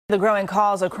The growing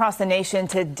calls across the nation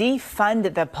to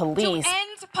defund the police. To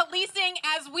end policing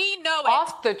as we know it.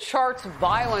 Off the charts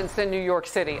violence in New York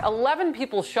City. 11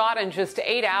 people shot in just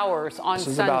 8 hours on Sunday. This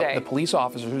is about the police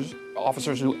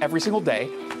officers who every single day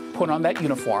put on that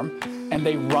uniform and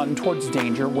they run towards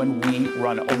danger when we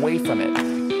run away from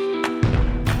it.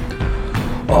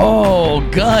 Oh,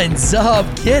 guns up,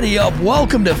 giddy up.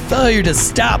 Welcome to Failure to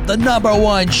Stop, the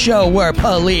 #1 show where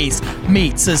police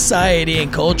meet society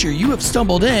and culture. You have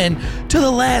stumbled in to the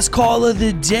last call of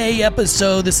the day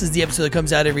episode. This is the episode that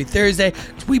comes out every Thursday.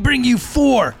 We bring you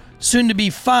 4, soon to be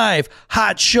 5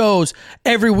 hot shows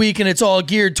every week, and it's all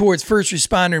geared towards first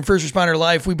responder and first responder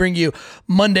life. We bring you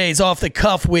Mondays off the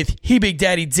cuff with He Big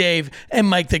Daddy Dave and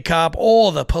Mike the Cop, all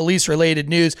the police related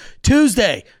news.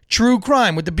 Tuesday, True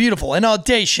Crime with the beautiful and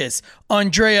audacious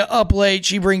Andrea Up Late.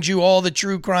 She brings you all the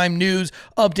true crime news,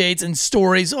 updates, and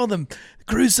stories, all the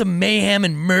gruesome mayhem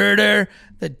and murder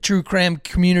that true crime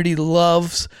community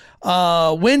loves.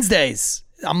 Wednesdays,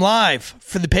 I'm live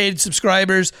for the paid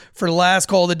subscribers for the last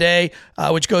call of the day,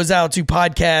 which goes out to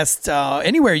podcast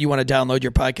anywhere you want to download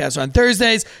your podcast. On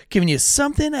Thursdays, giving you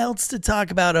something else to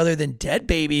talk about other than dead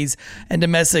babies and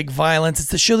domestic violence. It's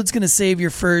the show that's going to save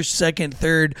your first, second,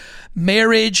 third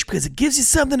marriage because it gives you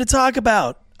something to talk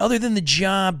about other than the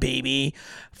job, baby.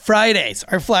 Fridays,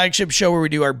 our flagship show where we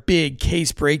do our big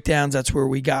case breakdowns. That's where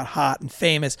we got hot and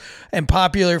famous and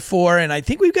popular for, and I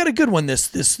think we've got a good one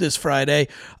this Friday.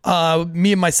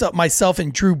 Me and myself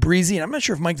and Drew Breezy, and I'm not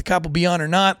sure if Mike the Cop will be on or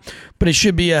not, but it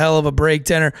should be a hell of a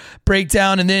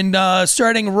breakdown. And then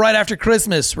starting right after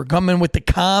Christmas, we're coming with the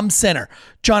Comm Center.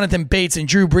 Jonathan Bates and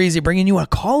Drew Breezy bringing you a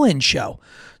call-in show,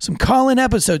 some call-in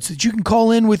episodes that you can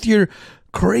call in with your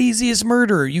craziest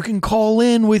murder. You can call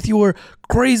in with your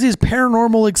craziest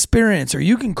paranormal experience, or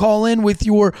you can call in with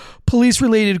your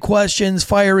police-related questions,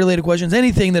 fire-related questions,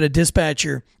 anything that a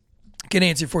dispatcher can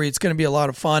answer for you. It's going to be a lot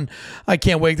of fun. I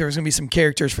can't wait. There's going to be some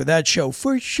characters for that show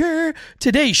for sure.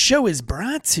 Today's show is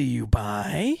brought to you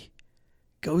by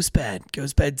GhostBed,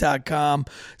 ghostbed.com.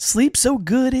 Sleep so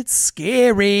good, it's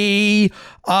scary.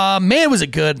 Man, it was a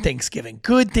good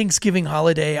Thanksgiving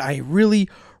holiday. I really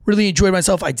enjoyed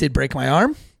myself. I did break my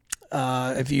arm.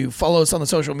 If you follow us on the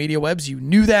social media webs, you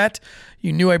knew that.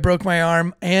 You knew I broke my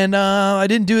arm, and I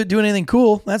didn't do anything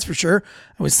cool, that's for sure.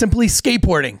 I was simply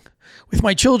skateboarding with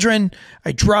my children.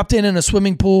 I dropped in a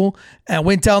swimming pool and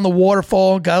went down the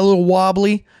waterfall, got a little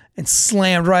wobbly, and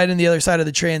slammed right in the other side of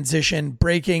the transition,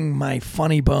 breaking my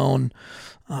funny bone.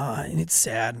 And it's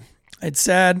sad. It's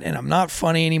sad, and I'm not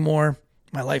funny anymore.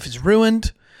 My life is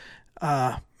ruined.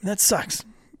 That sucks.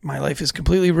 My life is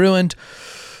completely ruined.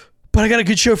 But I got a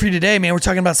good show for you today, man. We're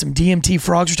talking about some DMT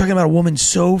frogs. We're talking about a woman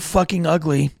so fucking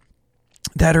ugly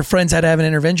that her friends had to have an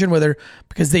intervention with her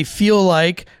because they feel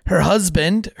like her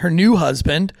new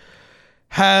husband,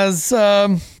 has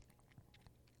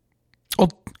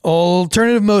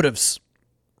alternative motives.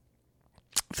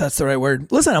 If that's the right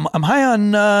word. Listen, I'm high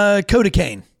on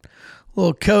codeine. A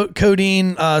little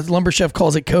codeine. Lumber Chef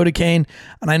calls it codeine,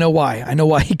 and I know why. I know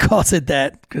why he calls it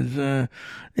that, because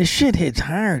this shit hits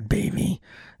hard, baby.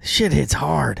 This shit hits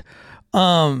hard.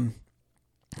 So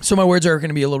my words are going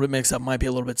to be a little bit mixed up, might be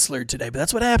a little bit slurred today, but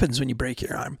that's what happens when you break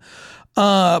your arm.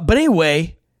 But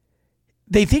anyway,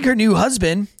 they think her new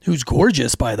husband, who's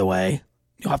gorgeous, by the way,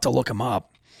 you'll have to look him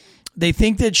up, they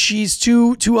think that she's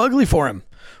too ugly for him.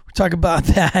 We'll talk about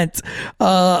that.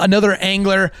 Another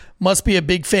angler must be a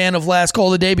big fan of Last Call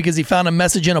of the Day because he found a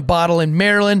message in a bottle in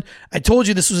Maryland. I told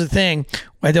you this was a thing.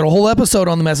 I did a whole episode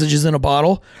on the messages in a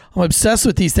bottle. I'm obsessed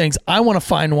with these things. I want to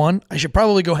find one. I should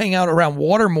probably go hang out around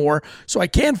water more so I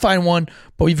can find one.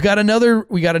 But we got another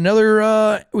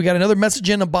message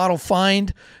in a bottle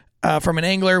find from an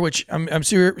angler, which I'm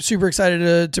super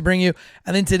excited to bring you.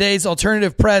 And then today's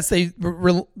alternative press, boy,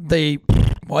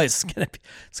 it's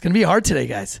gonna be hard today,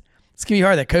 guys. It's gonna be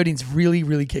hard. That codeine's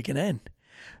really kicking in.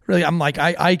 Really, I'm like,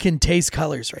 I can taste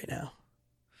colors right now.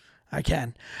 I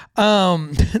can.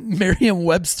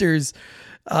 Merriam-Webster's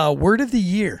word of the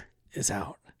year is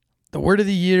out. The word of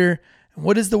the year. And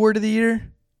what is the word of the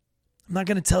year? I'm not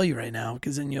going to tell you right now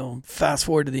because then you'll fast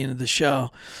forward to the end of the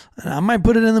show. And I might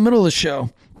put it in the middle of the show.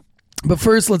 But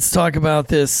first, let's talk about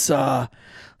this.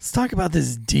 Let's talk about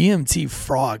this DMT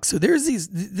frog. So this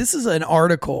is an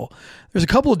article. There's a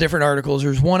couple of different articles.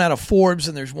 There's one out of Forbes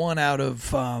and there's one out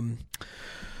of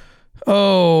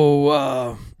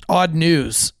Odd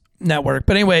News Network.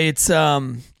 But anyway, it's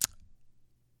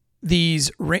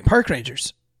these park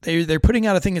rangers. They're putting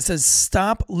out a thing that says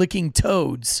 "Stop licking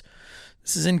toads."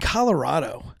 This is in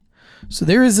Colorado. So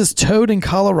there is this toad in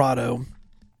Colorado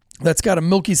that's got a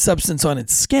milky substance on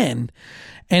its skin,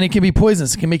 and it can be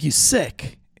poisonous. It can make you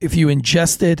sick. if you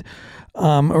ingest it,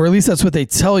 or at least that's what they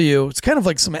tell you. It's kind of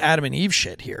like some Adam and Eve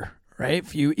shit here, right?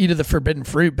 If you eat of the forbidden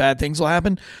fruit, bad things will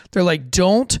happen. They're like,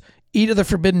 don't eat of the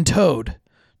forbidden toad.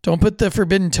 Don't put the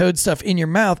forbidden toad stuff in your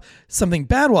mouth. Something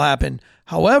bad will happen.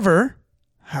 However,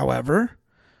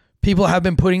 people have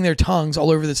been putting their tongues all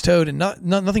over this toad, and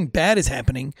nothing bad is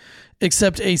happening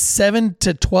except a 7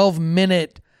 to 12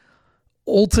 minute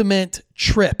ultimate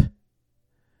trip.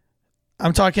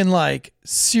 I'm talking like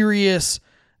serious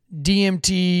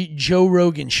DMT Joe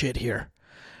Rogan shit here.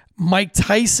 Mike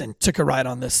Tyson took a ride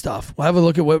on this stuff. We'll have a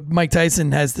look at what Mike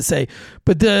Tyson has to say.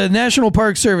 But the National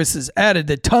Park Service has added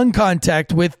that tongue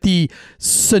contact with the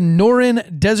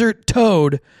Sonoran Desert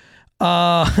Toad.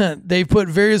 They've put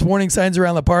various warning signs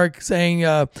around the park saying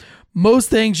most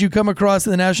things you come across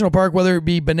in the national park, whether it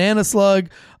be banana slug,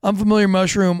 unfamiliar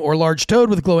mushroom, or large toad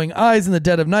with glowing eyes in the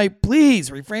dead of night, please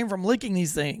refrain from licking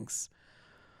these things.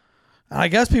 I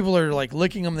guess people are like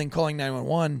licking them and then calling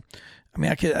 911. I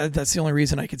mean, that's the only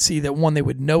reason I could see that, one, they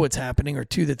would know what's happening, or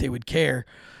two, that they would care.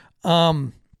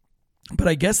 But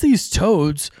I guess these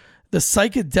toads, the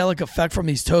psychedelic effect from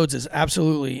these toads is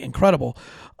absolutely incredible.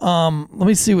 Let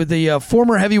me see what the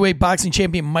former heavyweight boxing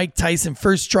champion Mike Tyson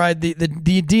first tried. The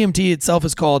DMT itself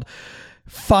is called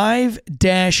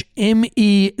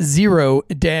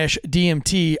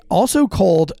 5-ME0-DMT, also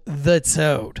called the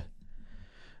toad.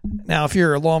 Now, if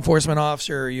you're a law enforcement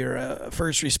officer, you're a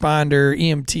first responder,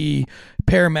 EMT,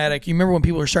 paramedic, you remember when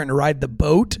people were starting to ride the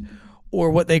boat, or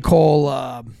what they call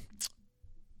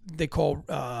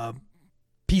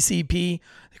PCP.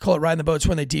 They call it riding the boats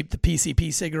when they deep the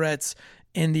PCP cigarettes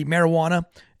in the marijuana,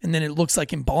 and then it looks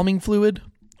like embalming fluid.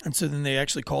 And so then they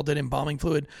actually called it embalming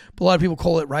fluid. But a lot of people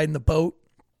call it riding the boat.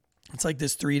 It's like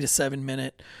this 3 to 7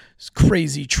 minute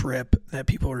crazy trip that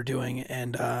people are doing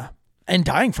and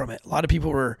dying from it. A lot of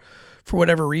people were, for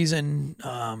whatever reason,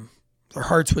 their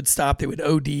hearts would stop. They would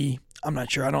OD. I'm not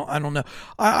sure. I don't know.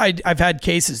 I've had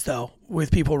cases though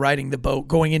with people riding the boat,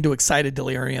 going into excited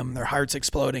delirium, their hearts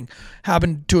exploding.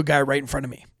 Happened to a guy right in front of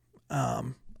me.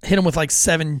 Hit him with like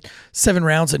seven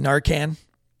rounds of Narcan.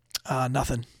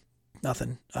 Nothing.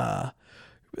 The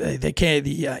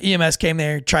EMS came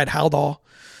there, tried Haldol.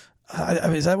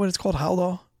 Is that what it's called?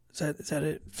 Haldol? Is that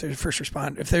it? If there's a first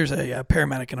responder, if there's a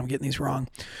paramedic, and I'm getting these wrong,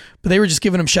 but they were just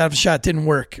giving him shot after shot. Didn't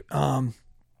work.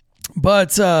 But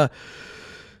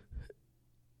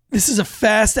this is a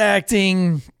fast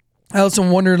acting Alice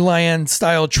in Wonderland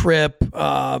style trip.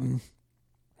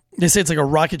 They say it's like a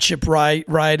rocket ship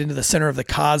ride into the center of the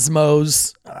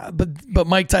cosmos. But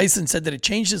Mike Tyson said that it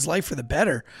changed his life for the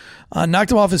better.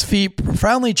 Knocked him off his feet,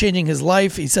 profoundly changing his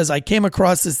life. He says, I came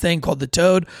across this thing called the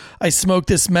toad. I smoked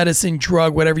this medicine,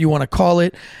 drug, whatever you want to call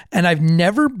it, and I've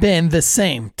never been the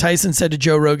same. Tyson said to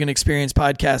Joe Rogan Experience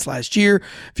podcast last year,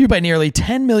 viewed by nearly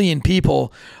 10 million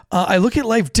people. I look at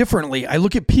life differently. I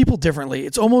look at people differently.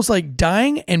 It's almost like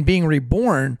dying and being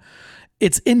reborn.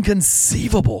 It's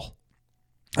inconceivable.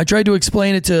 I tried to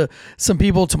explain it to some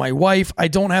people, to my wife. I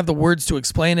don't have the words to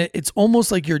explain it. It's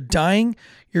almost like you're dying,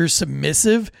 you're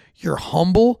submissive, you're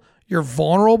humble, you're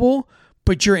vulnerable,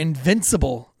 but you're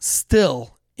invincible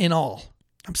still in all.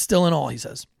 I'm still in all, he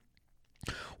says.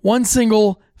 One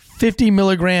single 50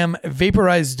 milligram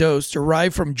vaporized dose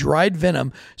derived from dried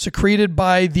venom secreted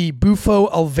by the Bufo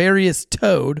alvarius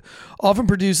toad often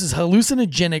produces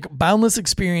hallucinogenic, boundless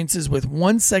experiences with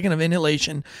 1 second of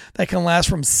inhalation that can last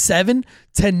from 7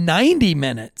 to 90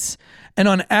 minutes and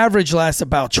on average lasts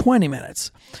about 20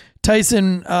 minutes.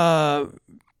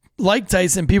 Like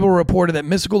Tyson, people reported that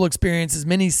mystical experiences,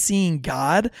 many seeing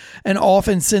God and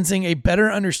often sensing a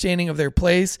better understanding of their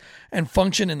place and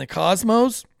function in the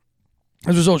cosmos.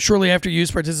 As a result, shortly after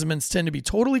use, participants tend to be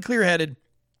totally clear-headed,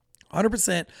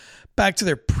 100% back to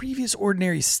their previous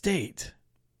ordinary state.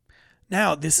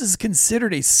 Now, this is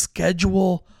considered a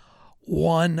Schedule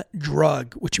 1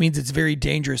 drug, which means it's very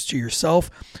dangerous to yourself.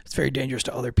 It's very dangerous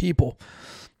to other people.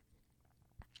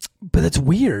 But that's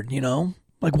weird, you know?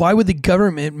 Like, why would the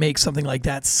government make something like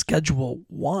that Schedule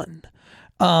 1?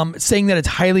 Saying that it's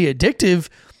highly addictive.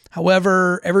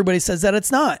 However, everybody says that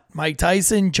it's not. Mike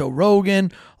Tyson, Joe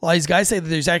Rogan, all these guys say that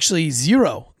there's actually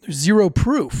there's zero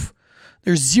proof.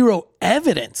 There's zero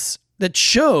evidence that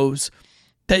shows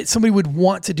that somebody would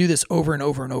want to do this over and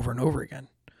over and over and over again.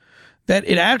 That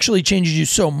it actually changes you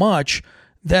so much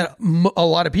that a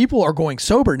lot of people are going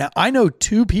sober. Now, I know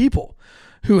 2 people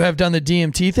who have done the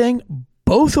DMT thing,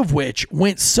 both of which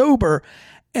went sober,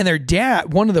 and their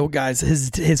dad, one of the guys,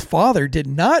 his father did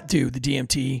not do the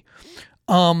DMT,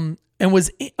 and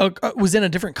was in a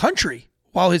different country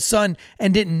while his son,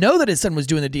 and didn't know that his son was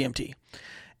doing the DMT.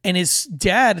 And his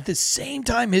dad, at the same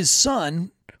time his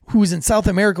son who was in South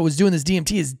America, was doing this DMT.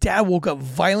 His dad woke up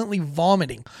violently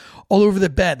vomiting all over the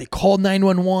bed. They called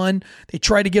 911. They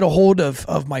tried to get a hold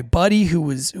of my buddy who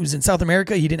was in South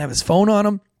America. He didn't have his phone on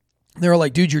him. They were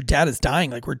like, dude, your dad is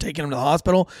dying. Like, we're taking him to the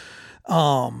hospital.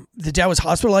 The dad was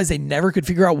hospitalized. They never could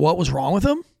figure out what was wrong with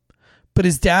him, but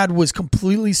his dad was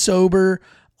completely sober,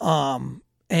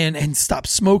 and stopped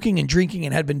smoking and drinking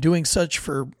and had been doing such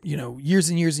for, years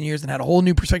and years and years, and had a whole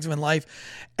new perspective in life.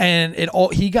 And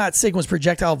he got sick and was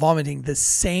projectile vomiting the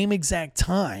same exact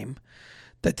time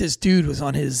that this dude was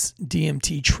on his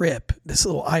DMT trip, this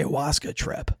little ayahuasca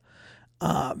trip.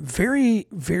 Very,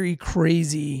 very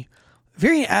crazy,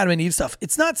 very Adam and Eve stuff.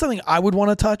 It's not something I would want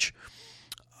to touch.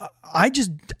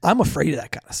 I'm afraid of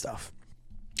that kind of stuff.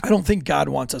 I don't think God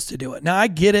wants us to do it. Now, I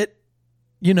get it.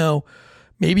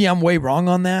 Maybe I'm way wrong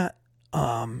on that.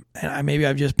 And maybe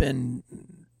I've just been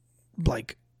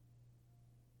like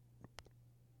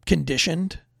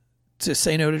conditioned to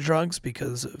say no to drugs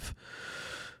because of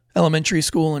elementary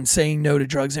school and saying no to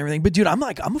drugs and everything. But dude, I'm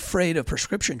afraid of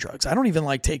prescription drugs. I don't even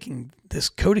like taking this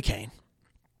codeine.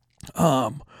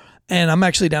 And I'm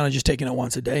actually down to just taking it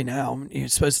once a day now. You're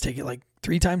supposed to take it like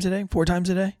 3 times a day, 4 times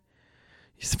a day.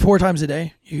 4 times a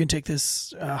day. You can take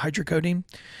this hydrocodone.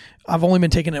 I've only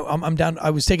been taking it. I'm down. I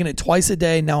was taking it twice a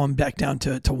day. Now I'm back down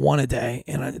to 1 a day.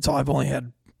 And I've only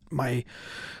had my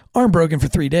arm broken for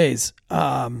 3 days.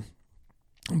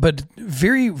 But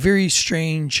very, very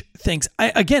strange things.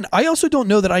 I also don't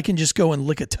know that I can just go and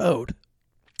lick a toad.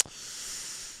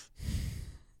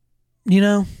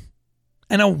 And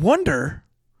I wonder,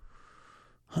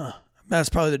 that's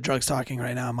probably the drugs talking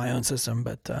right now in my own system,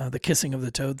 but the kissing of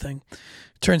the toad thing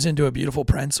turns into a beautiful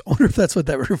prince. I wonder if that's what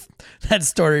that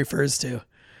story refers to.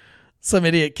 Some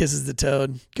idiot kisses the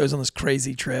toad, goes on this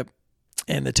crazy trip,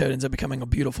 and the toad ends up becoming a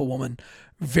beautiful woman.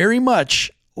 Very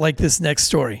much like this next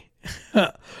story. All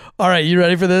right, you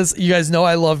ready for this? You guys know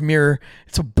I love Mirror.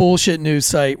 It's a bullshit news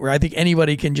site where I think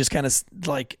anybody can just kind of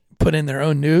like put in their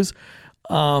own news.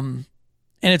 And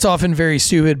it's often very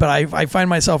stupid, but I find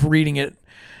myself reading it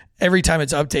every time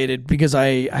it's updated because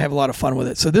I have a lot of fun with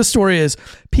it. So this story is,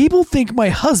 people think my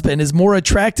husband is more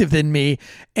attractive than me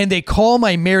and they call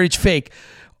my marriage fake.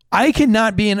 I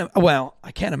cannot be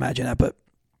I can't imagine that, but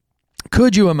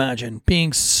could you imagine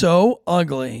being so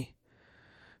ugly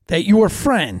that your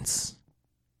friends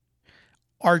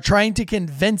are trying to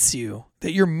convince you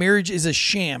that your marriage is a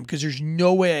sham because there's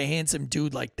no way a handsome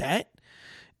dude like that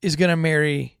is going to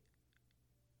marry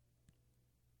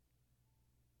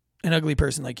an ugly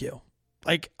person like you?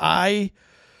 Like, that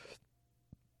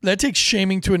takes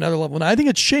shaming to another level. And I think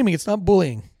it's shaming. It's not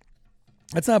bullying.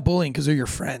 It's not bullying because they're your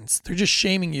friends. They're just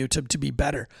shaming you to be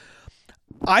better.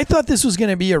 I thought this was going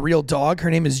to be a real dog.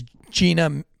 Her name is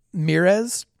Gina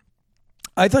Mirez.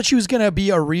 I thought she was going to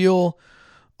be a real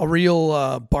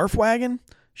barf wagon.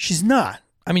 She's not.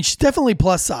 I mean, she's definitely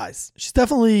plus size. She's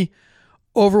definitely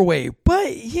overweight,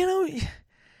 but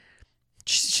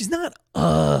she's not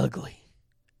ugly.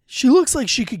 She looks like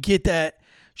she could get that.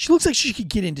 She looks like she could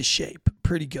get into shape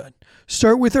pretty good.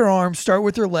 Start with her arms, start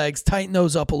with her legs, tighten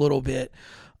those up a little bit.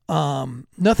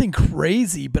 Nothing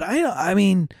crazy, but I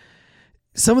mean,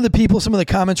 some of the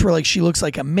comments were like, she looks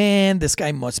like a man. This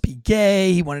guy must be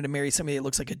gay. He wanted to marry somebody that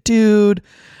looks like a dude.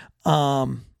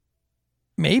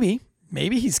 Maybe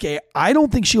he's gay. I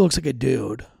don't think she looks like a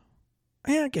dude.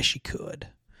 Yeah, I guess she could.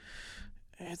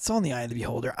 It's on the eye of the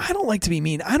beholder. I don't like to be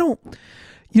mean. I don't,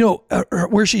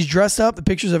 where she's dressed up, the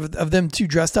pictures of them two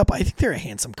dressed up, I think they're a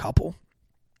handsome couple.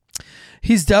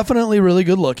 He's definitely really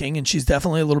good looking and she's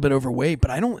definitely a little bit overweight,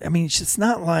 but it's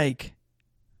not like,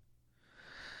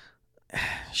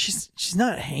 she's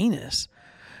not heinous.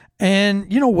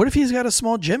 And, what if he's got a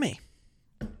small Jimmy?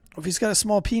 What if he's got a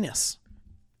small penis?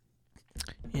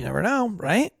 You never know,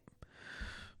 right?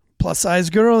 Plus size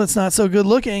girl that's not so good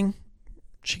looking.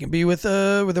 She can be with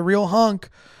a real hunk,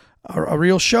 a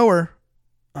real shower,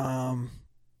 on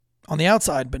the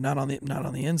outside, but not on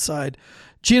the inside.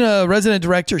 Gina, resident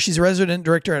director. She's a resident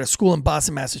director at a school in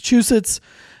Boston, Massachusetts.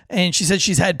 And she said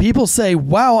she's had people say,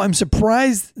 wow, I'm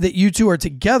surprised that you two are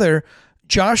together.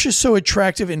 Josh is so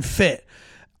attractive and fit.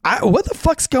 What the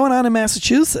fuck's going on in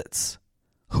Massachusetts?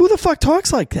 Who the fuck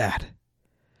talks like that?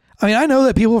 I mean, I know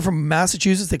that people from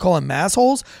Massachusetts, they call them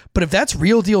massholes, but if that's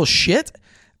real deal shit,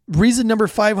 reason number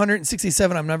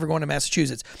 567, I'm never going to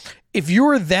Massachusetts. If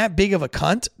you're that big of a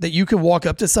cunt that you can walk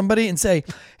up to somebody and say,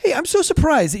 hey, I'm so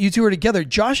surprised that you two are together.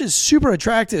 Josh is super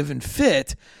attractive and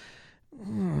fit.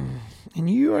 And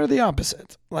you are the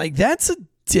opposite. Like, that's a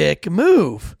dick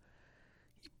move.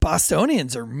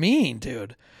 Bostonians are mean,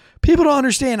 dude. People don't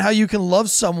understand how you can love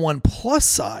someone plus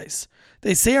size.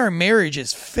 They say our marriage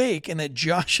is fake and that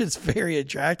Josh is very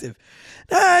attractive.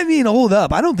 I mean, hold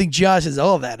up. I don't think Josh is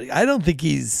all that. I don't think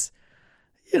he's,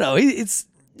 we're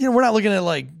not looking at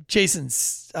like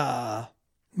Jason's,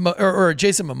 or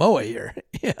Jason Momoa here.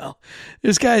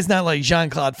 This guy's not like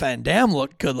Jean-Claude Van Damme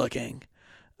good looking.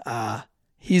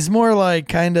 He's more like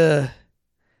kind of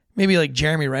maybe like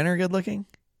Jeremy Renner good looking.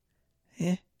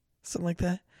 Yeah, something like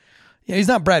that. Yeah, he's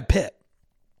not Brad Pitt.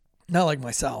 Not like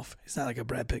myself. He's not like a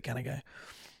Brad Pitt kind of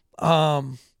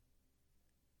guy.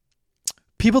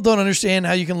 People don't understand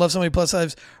how you can love somebody plus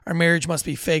size. Our marriage must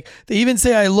be fake. They even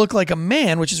say I look like a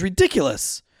man, which is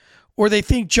ridiculous. Or they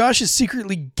think Josh is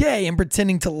secretly gay and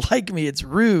pretending to like me. It's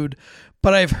rude,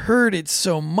 but I've heard it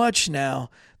so much now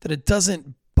that it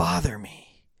doesn't bother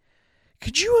me.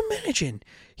 Could you imagine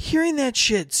hearing that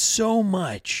shit so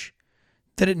much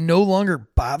that it no longer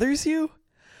bothers you?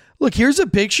 Look, here's a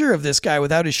picture of this guy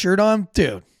without his shirt on.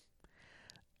 Dude,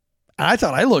 I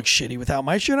thought I looked shitty without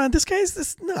my shirt on.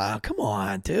 Nah, come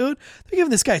on, dude. They're giving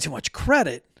this guy too much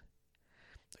credit.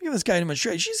 They're giving this guy too much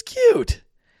credit. She's cute.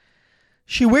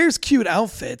 She wears cute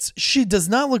outfits. She does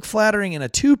not look flattering in a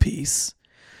two-piece,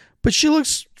 but she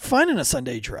looks fine in a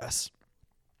Sunday dress.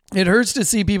 It hurts to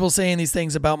see people saying these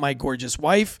things about my gorgeous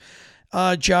wife.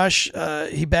 Josh,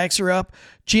 he backs her up.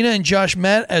 Gina and Josh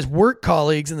met as work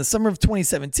colleagues in the summer of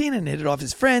 2017 and hit it off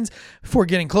as friends before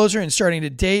getting closer and starting to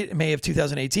date in May of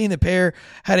 2018. The pair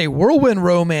had a whirlwind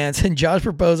romance and Josh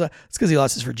proposed. It's because he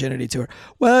lost his virginity to her.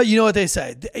 Well, you know what they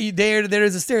say. There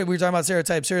is a stereotype. We were talking about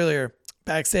stereotypes earlier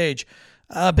backstage.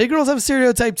 Big girls have a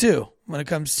stereotype too when it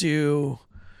comes to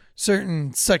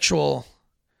certain sexual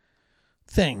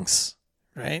things,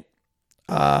 right?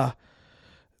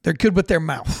 They're good with their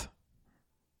mouth.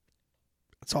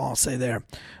 That's all I'll say there.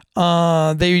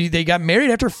 They got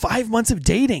married after 5 months of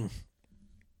dating.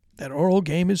 That oral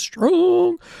game is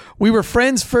strong. We were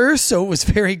friends first, so it was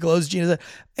very close. Gina said,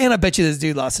 and I bet you this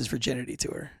dude lost his virginity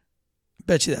to her. I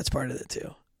bet you that's part of it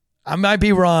too. I might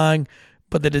be wrong,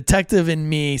 but the detective in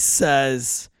me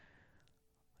says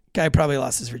guy probably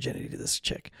lost his virginity to this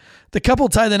chick. The couple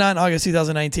tied the knot in August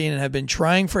 2019 and have been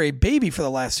trying for a baby for the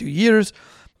last 2 years.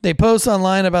 They post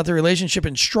online about their relationship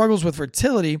and struggles with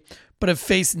fertility, but have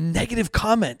faced negative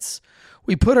comments.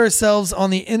 We put ourselves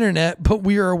on the internet, but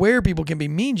we are aware people can be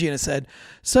mean, Gina said.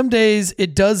 Some days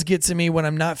it does get to me when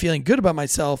I'm not feeling good about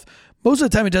myself. Most of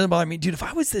the time it doesn't bother me. Dude, if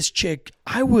I was this chick,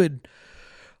 I would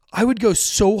go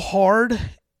so hard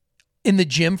in the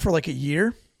gym for like a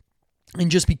year and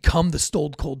just become the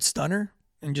Stone Cold Stunner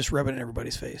and just rub it in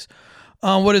everybody's face.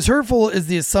 What is hurtful is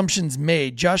the assumptions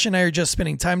made. Josh and I are just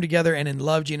spending time together and in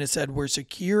love. Gina said, we're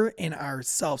secure in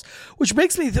ourselves, which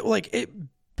makes me it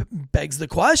begs the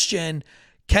question,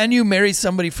 can you marry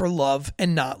somebody for love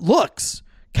and not looks?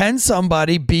 Can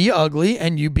somebody be ugly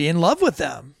and you be in love with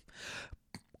them?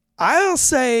 I'll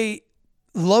say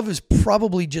love is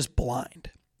probably just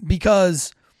blind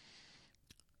because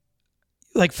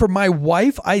like for my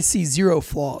wife, I see zero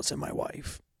flaws in my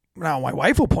wife. Now my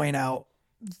wife will point out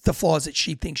the flaws that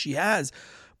she thinks she has.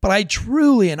 But I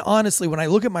truly and honestly, when I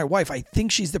look at my wife, I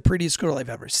think she's the prettiest girl I've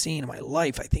ever seen in my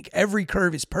life. I think every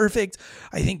curve is perfect.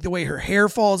 I think the way her hair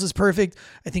falls is perfect.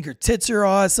 I think her tits are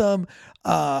awesome.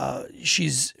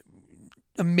 She's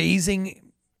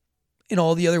amazing in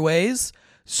all the other ways.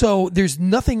 So there's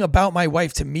nothing about my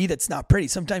wife to me that's not pretty.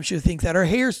 Sometimes she'll think that her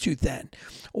hair's too thin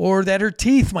or that her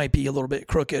teeth might be a little bit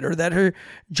crooked or that her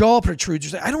jaw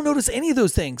protrudes. I don't notice any of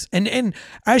those things. And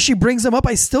as she brings them up,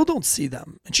 I still don't see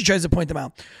them. And she tries to point them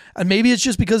out. And maybe it's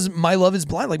just because my love is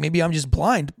blind. Like maybe I'm just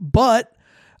blind. But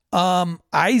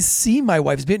I see my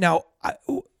wife's beauty. Now,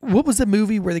 what was the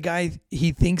movie where the guy,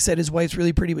 he thinks that his wife's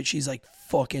really pretty, but she's like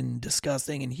fucking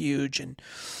disgusting and huge and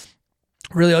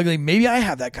really ugly? Maybe I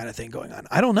have that kind of thing going on.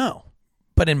 I don't know.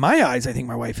 But in my eyes, I think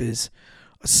my wife is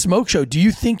a smoke show. Do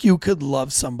you think you could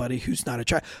love somebody who's not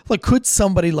attractive? Like, could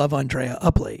somebody love Andrea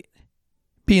Uplate,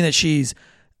 being that she's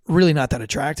really not that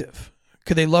attractive?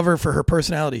 Could they love her for her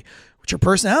personality, which her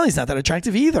personality is not that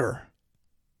attractive either?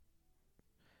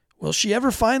 Will she ever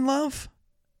find love?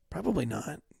 Probably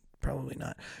not. Probably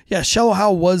not. Yeah, Shallow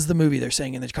Hal was the movie, they're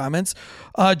saying in the comments.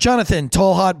 Jonathan,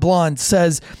 Tall Hot Blonde,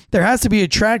 says, there has to be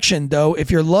attraction, though.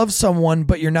 If you love someone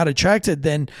but you're not attracted,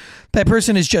 then that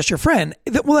person is just your friend.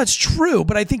 Well, that's true,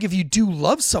 but I think if you do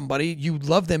love somebody, you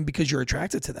love them because you're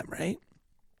attracted to them, right?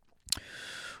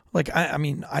 Like, I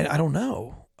mean, I don't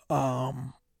know.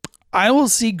 I will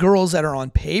see girls that are on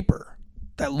paper,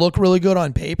 that look really good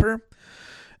on paper,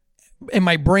 and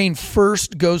my brain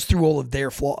first goes through all of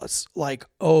their flaws. Like,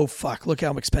 oh, fuck, look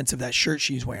how expensive that shirt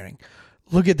she's wearing.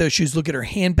 Look at those shoes. Look at her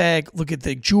handbag. Look at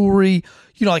the jewelry.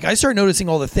 You know, like I start noticing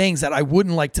all the things that I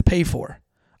wouldn't like to pay for.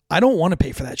 I don't want to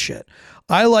pay for that shit.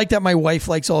 I like that my wife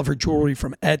likes all of her jewelry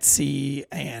from Etsy,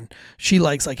 and she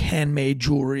likes like handmade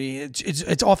jewelry.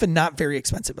 It's often not very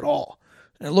expensive at all.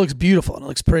 And it looks beautiful and it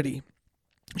looks pretty.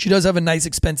 She does have a nice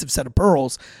expensive set of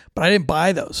pearls, but I didn't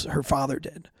buy those. Her father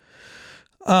did.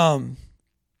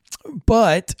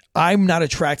 But I'm not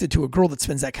attracted to a girl that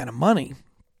spends that kind of money.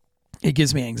 It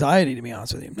gives me anxiety, to be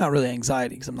honest with you. Not really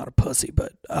anxiety because I'm not a pussy,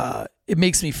 but it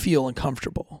makes me feel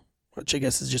uncomfortable, which I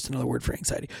guess is just another word for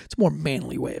anxiety. It's a more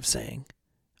manly way of saying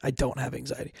I don't have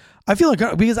anxiety. I feel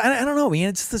like, because I don't know, man.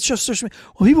 It's just when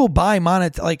people buy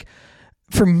like,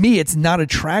 for me, it's not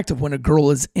attractive when a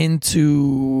girl is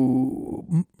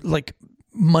into like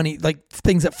money, like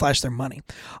things that flash their money.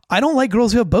 I don't like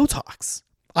girls who have Botox.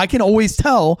 I can always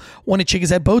tell when a chick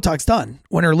has had Botox done,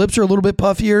 when her lips are a little bit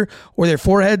puffier or their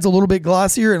forehead's a little bit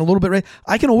glossier and a little bit red.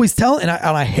 I can always tell, and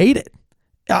I hate it.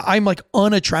 I'm like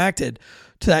unattracted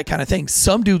to that kind of thing.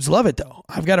 Some dudes love it though.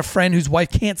 I've got a friend whose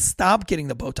wife can't stop getting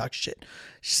the Botox shit.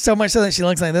 So much so that she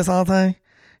looks like this all the time.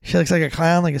 She looks like a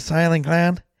clown, like a smiling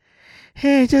clown.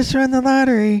 Hey, I just won the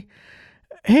lottery.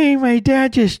 Hey, my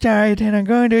dad just died and I'm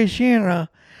going to his funeral.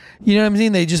 You know what I'm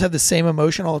saying? They just have the same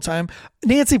emotion all the time.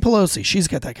 Nancy Pelosi, she's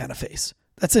got that kind of face.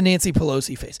 That's a Nancy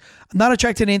Pelosi face. I'm not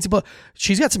attracted to Nancy Pelosi.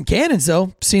 She's got some cannons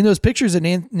though. Seen those pictures of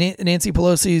Nancy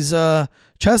Pelosi's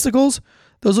chesticles?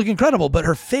 Those look incredible, but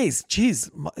her face, geez,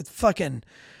 it's fucking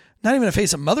not even a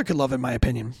face a mother could love in my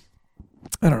opinion.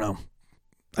 I don't know.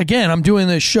 Again, I'm doing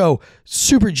this show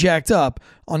super jacked up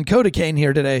on codeine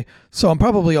here today, so I'm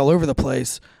probably all over the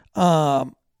place.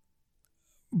 But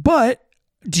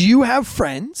do you have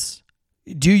friends?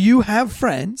 Do you have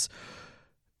friends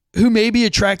who may be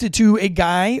attracted to a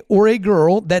guy or a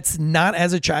girl that's not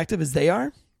as attractive as they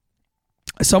are?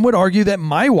 Some would argue that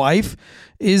my wife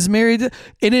is married. And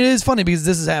it is funny because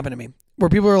this has happened to me where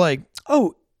people are like,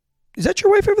 oh, is that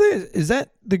your wife over there? Is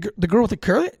that the girl with the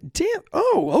curly? Damn.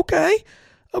 Oh, okay.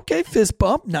 Okay. Fist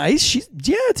bump. Nice.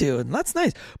 Yeah, dude. That's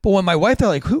nice. But when my wife, they're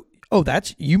like, who? Oh,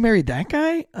 that's, you married that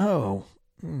guy? Oh.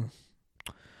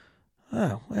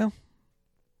 Oh, well.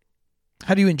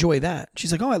 How do you enjoy that?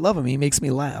 She's like, oh, I love him. He makes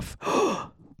me laugh.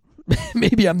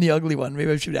 Maybe I'm the ugly one.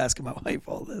 Maybe I should ask my wife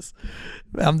all this.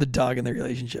 I'm the dog in the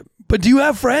relationship. But do you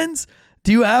have friends?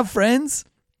 Do you have friends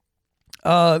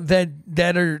that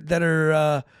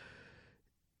are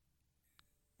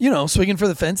swinging for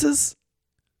the fences?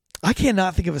 I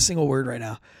cannot think of a single word right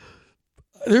now.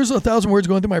 There's 1,000 words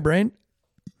going through my brain.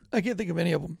 I can't think of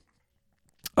any of them.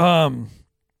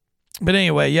 But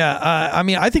anyway, yeah. I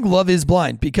mean, I think love is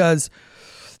blind because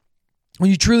when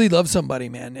you truly love somebody,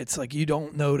 man, it's like you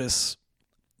don't notice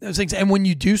those things. And when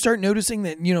you do start noticing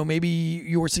that, maybe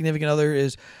your significant other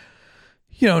is,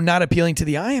 not appealing to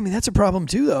the eye, I mean, that's a problem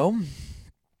too, though.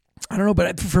 I don't know.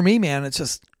 But for me, man, it's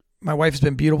just my wife has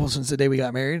been beautiful since the day we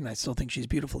got married, and I still think she's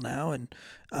beautiful now. And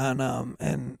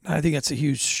I think that's a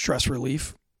huge stress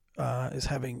relief, is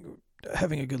having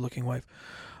a good looking wife.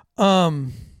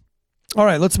 All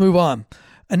right, let's move on.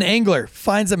 An angler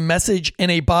finds a message in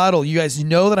a bottle. You guys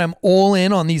know that I'm all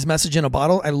in on these message in a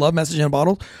bottle. I love message in a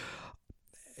bottle.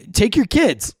 Take your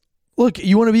kids. Look,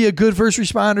 you want to be a good first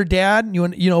responder dad. You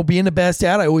want, being the best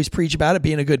dad. I always preach about it,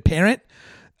 being a good parent.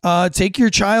 Take your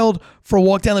child for a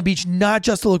walk down the beach, not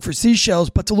just to look for seashells,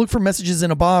 but to look for messages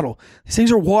in a bottle. These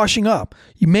things are washing up.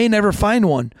 You may never find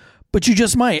one, but you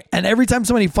just might. And every time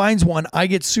somebody finds one, I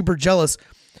get super jealous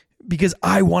because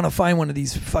I want to find one of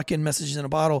these fucking messages in a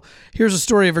bottle. Here's a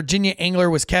story. A Virginia angler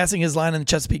was casting his line in the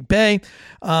Chesapeake Bay.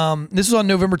 This was on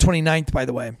November 29th, by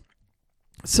the way.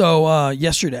 So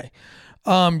yesterday.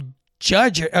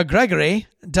 Judge Gregory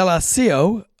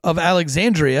Delasio of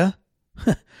Alexandria.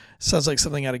 Sounds like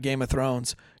something out of Game of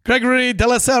Thrones. Gregory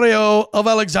Delasio of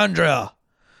Alexandria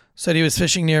said he was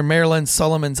fishing near Maryland's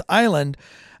Solomon's Island.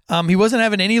 He wasn't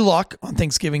having any luck on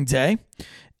Thanksgiving Day.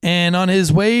 And on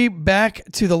his way back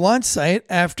to the launch site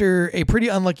after a pretty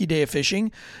unlucky day of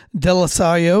fishing,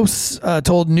 Delasio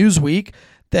told Newsweek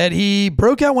that he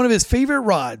broke out one of his favorite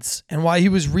rods. And while he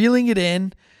was reeling it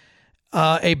in,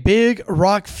 a big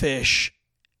rockfish,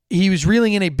 he was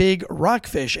reeling in a big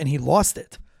rockfish and he lost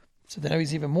it. So now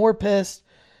he's even more pissed.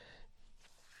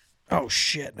 Oh,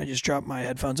 shit. I just dropped my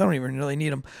headphones. I don't even really need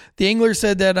them. The angler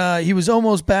said that he was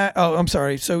almost back. Oh, I'm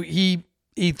sorry. So he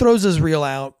throws his reel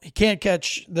out. He can't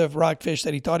catch the rockfish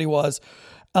that he thought he was.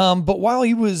 But while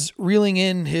he was reeling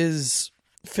in his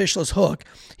fishless hook,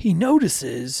 he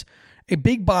notices a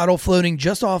big bottle floating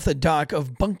just off the dock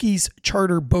of Bunky's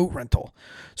Charter Boat Rental.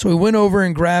 So he went over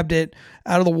and grabbed it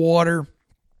out of the water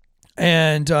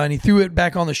and he threw it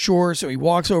back on the shore. So he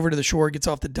walks over to the shore, gets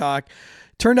off the dock.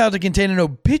 Turned out to contain an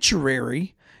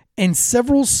obituary and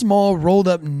several small rolled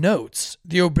up notes.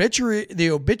 The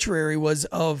obituary was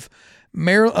of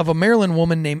a Maryland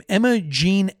woman named Emma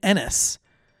Jean Ennis.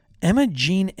 Emma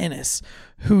Jean Ennis,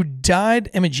 who died.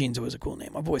 Emma Jean's always a cool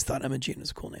name. I've always thought Emma Jean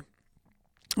was a cool name.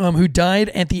 Who died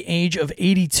at the age of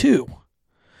 82.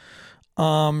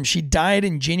 She died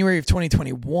in January of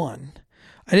 2021.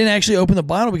 I didn't actually open the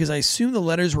bottle because I assumed the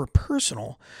letters were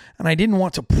personal and I didn't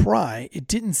want to pry. It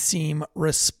didn't seem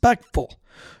respectful.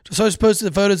 So I just posted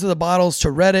the photos of the bottles to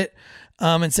Reddit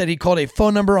and said he called a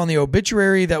phone number on the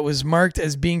obituary that was marked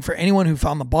as being for anyone who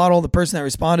found the bottle. The person that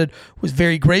responded was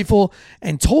very grateful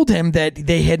and told him that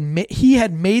he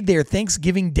had made their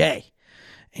Thanksgiving day.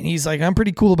 And he's like, I'm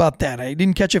pretty cool about that. I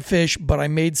didn't catch a fish, but I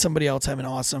made somebody else have an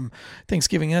awesome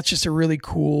Thanksgiving. That's just a really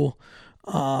cool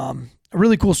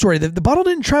story. The bottle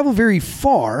didn't travel very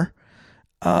far,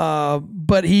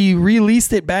 but he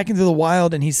released it back into the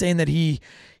wild, and he's saying that he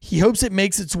hopes it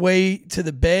makes its way to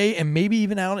the bay and maybe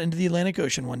even out into the Atlantic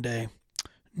Ocean one day.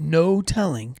 No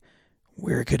telling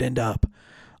where it could end up,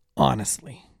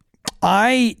 honestly.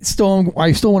 I still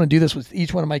want to do this with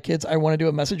each one of my kids. I want to do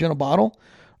a message in a bottle.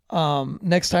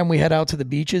 Next time we head out to the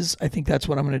beaches, I think that's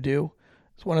what I'm going to do.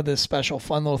 It's one of the special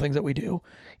fun little things that we do.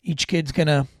 Each kid's going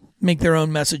to make their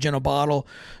own message in a bottle,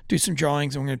 do some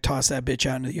drawings, and we're going to toss that bitch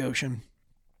out into the ocean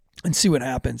and see what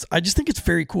happens. I just think it's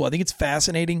very cool. I think it's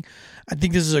fascinating. I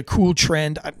think this is a cool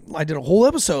trend. I did a whole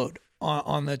episode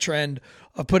on the trend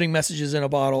of putting messages in a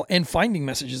bottle and finding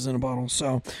messages in a bottle.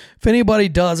 So if anybody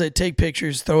does it, take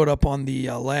pictures, throw it up on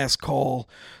the Last Call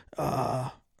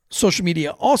social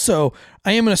media. Also,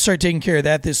 I am going to start taking care of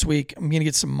that this week. I'm going to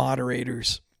get some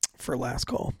moderators for Last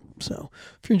Call. So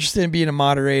if you're interested in being a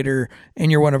moderator and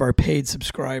you're one of our paid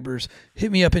subscribers, hit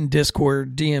me up in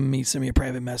Discord, DM me, send me a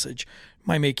private message.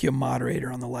 Might make you a moderator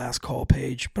on the Last Call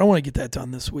page, but I want to get that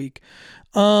done this week.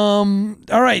 All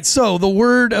right. So the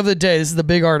word of the day, this is the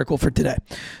big article for today.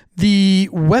 The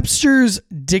Webster's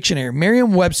Dictionary,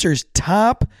 Merriam-Webster's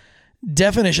top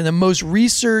definition, the most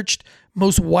researched,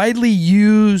 most widely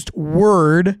used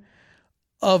word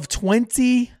of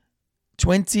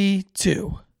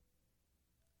 2022.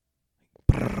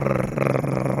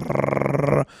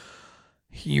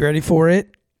 You ready for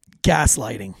it?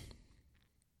 Gaslighting.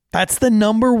 That's the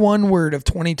number one word of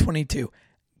 2022.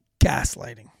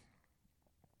 Gaslighting.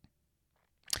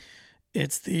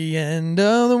 It's the end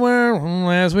of the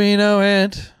world as we know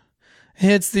it.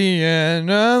 It's the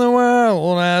end of the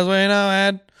world as we know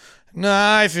it.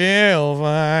 I feel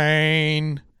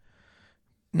fine.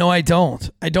 No, I don't.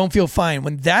 I don't feel fine.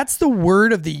 When that's the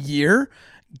word of the year,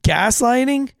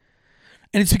 gaslighting,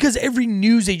 and it's because every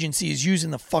news agency is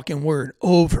using the fucking word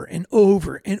over and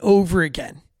over and over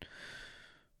again.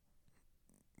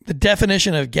 The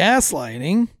definition of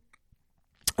gaslighting,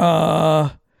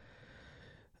 let's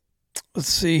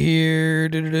see here,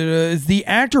 is the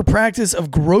act or practice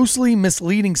of grossly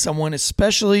misleading someone,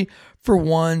 especially for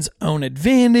one's own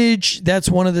advantage. That's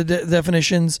one of the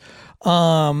definitions.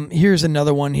 Here's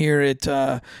another one here.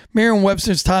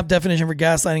 Merriam-Webster's top definition for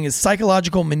gaslighting is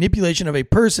psychological manipulation of a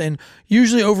person,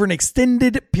 usually over an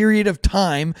extended period of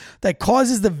time, that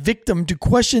causes the victim to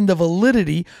question the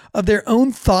validity of their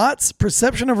own thoughts,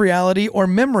 perception of reality, or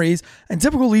memories, and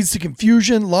typically leads to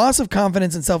confusion, loss of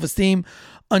confidence and self-esteem,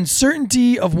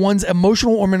 uncertainty of one's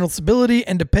emotional or mental stability,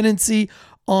 and dependency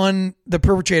on the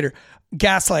perpetrator.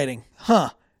 Gaslighting.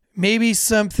 Maybe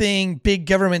something big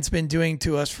government's been doing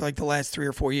to us for like the last 3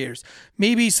 or 4 years.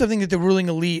 Maybe something that the ruling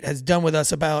elite has done with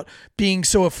us about being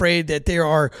so afraid that there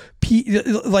are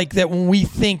like that when we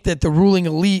think that the ruling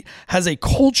elite has a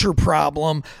culture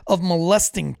problem of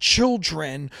molesting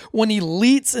children, when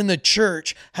elites in the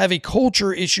church have a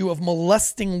culture issue of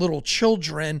molesting little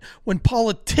children, when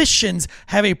politicians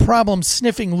have a problem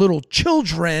sniffing little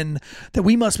children, that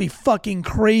we must be fucking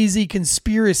crazy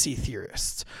conspiracy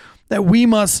theorists. That we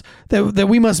must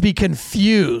be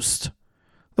confused,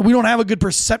 that we don't have a good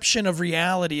perception of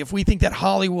reality if we think that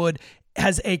Hollywood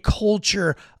has a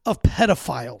culture of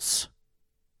pedophiles.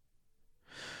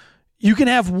 You can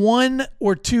have 1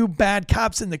 or 2 bad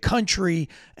cops in the country,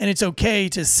 and it's okay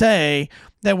to say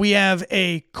that we have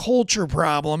a culture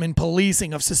problem in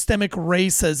policing of systemic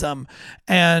racism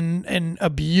and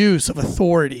abuse of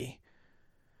authority.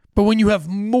 But when you have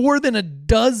more than a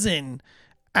dozen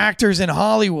actors in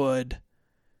Hollywood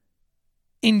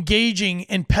engaging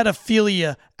in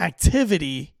pedophilia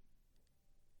activity,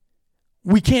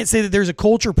 we can't say that there's a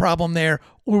culture problem there,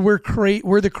 or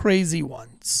we're the crazy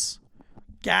ones.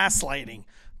 Gaslighting,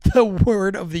 the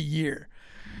word of the year.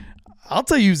 I'll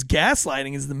tell you who's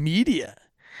gaslighting is the media.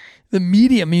 The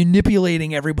media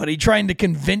manipulating everybody, trying to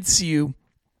convince you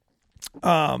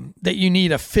that you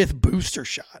need a 5th booster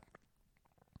shot.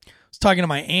 I was talking to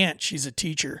my aunt. She's a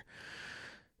teacher.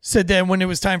 Said that when it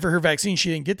was time for her vaccine,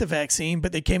 she didn't get the vaccine,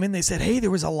 but they came in, they said, hey, there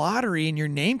was a lottery and your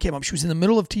name came up. She was in the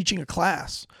middle of teaching a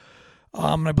class.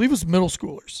 And I believe it was middle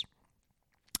schoolers.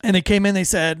 And they came in, they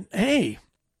said, hey,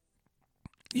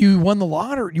 you won a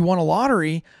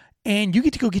lottery and you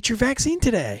get to go get your vaccine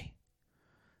today.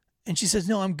 And she says,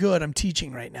 no, I'm good. I'm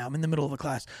teaching right now. I'm in the middle of a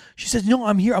class. She says, no,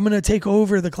 I'm here. I'm going to take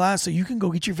over the class so you can go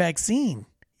get your vaccine.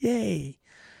 Yay.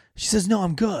 She says, no,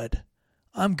 I'm good.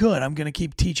 I'm good. I'm going to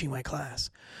keep teaching my class.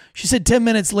 She said 10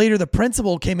 minutes later, the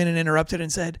principal came in and interrupted and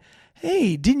said,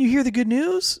 hey, didn't you hear the good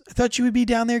news? I thought you would be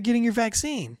down there getting your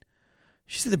vaccine.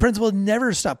 She said the principal had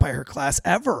never stopped by her class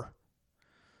ever.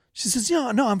 She says,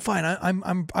 no, I'm fine.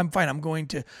 I'm fine. I'm going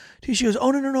to. She goes,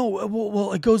 oh, no.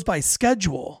 Well, it goes by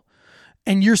schedule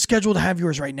and you're scheduled to have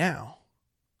yours right now.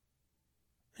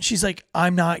 She's like,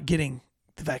 I'm not getting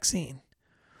the vaccine.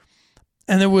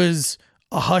 And there was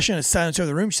a hush and a silence over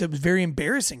the room. She said it was very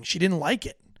embarrassing. She didn't like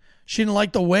it. She didn't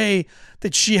like the way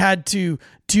that she had to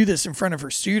do this in front of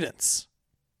her students.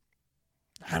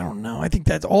 I don't know. I think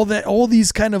that's all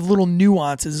these kind of little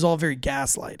nuances is all very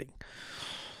gaslighting.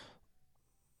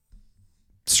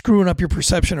 Screwing up your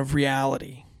perception of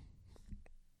reality.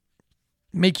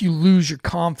 Make you lose your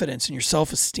confidence and your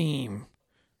self-esteem.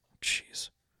 Jeez.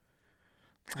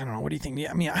 I don't know. What do you think?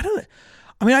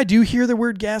 I do hear the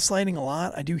word gaslighting a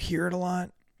lot. I do hear it a lot.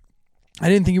 I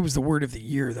didn't think it was the word of the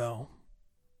year, though.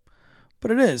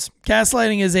 But it is.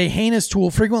 Gaslighting is a heinous tool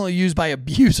frequently used by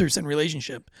abusers in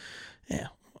relationship. Yeah,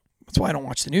 that's why I don't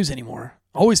watch the news anymore.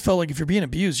 I always felt like if you're being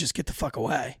abused, just get the fuck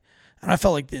away. And I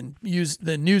felt like the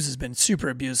news has been super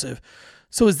abusive.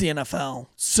 So has the NFL.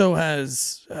 So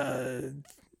has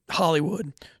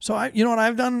Hollywood. So you know what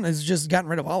I've done is just gotten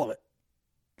rid of all of it.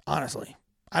 Honestly.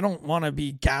 I don't want to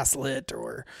be gaslit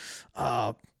or,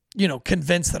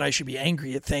 convinced that I should be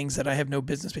angry at things that I have no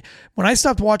business being. When I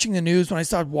stopped watching the news, when I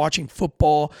stopped watching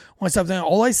football, when I stopped doing,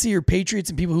 all I see are patriots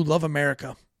and people who love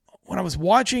America. When I was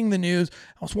watching the news,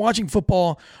 I was watching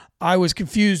football, I was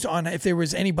confused on if there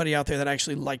was anybody out there that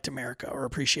actually liked America or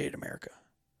appreciated America.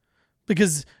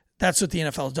 Because that's what the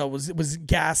NFL does, was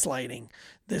gaslighting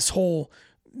this whole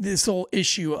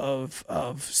issue of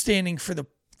standing for the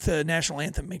national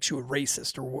anthem makes you a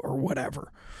racist or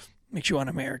whatever, makes you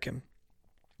un-American.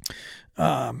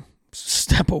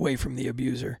 Step away from the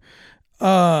abuser.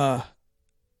 More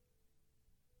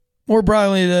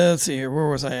broadly, let's see here. Where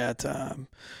was I at?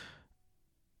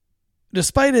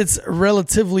 Despite its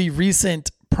relatively recent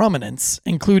prominence,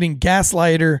 including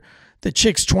Gaslighter, the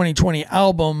Chicks 2020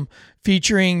 album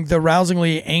featuring the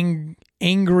rousingly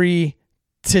angry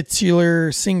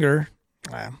titular singer.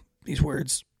 These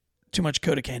words. Too much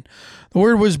codeine. The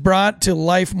word was brought to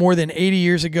life more than 80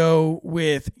 years ago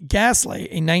with Gaslight,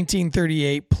 a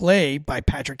 1938 play by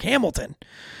Patrick Hamilton.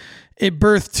 It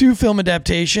birthed 2 film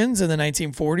adaptations in the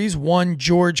 1940s. One,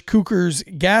 George Cukor's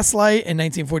Gaslight in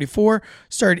 1944,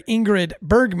 starred Ingrid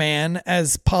Bergman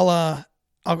as Paula.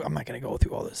 I'm not going to go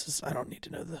through all this. I don't need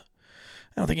to know I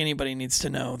don't think anybody needs to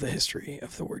know the history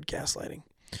of the word gaslighting.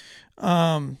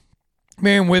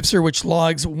 Merriam-Webster, which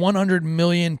logs 100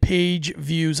 million page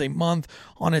views a month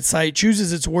on its site,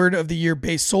 chooses its word of the year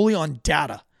based solely on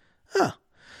data.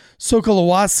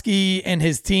 Sokolowski and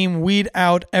his team weed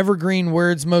out evergreen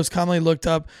words most commonly looked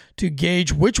up to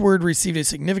gauge which word received a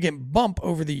significant bump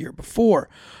over the year before.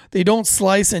 They don't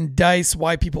slice and dice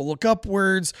why people look up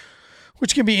words,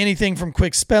 which can be anything from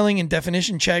quick spelling and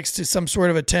definition checks to some sort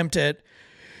of attempt at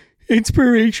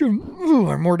inspiration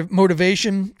or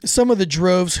motivation. Some of the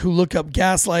droves who look up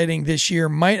gaslighting this year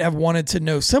might have wanted to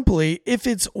know simply if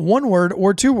it's one word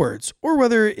or 2 words, or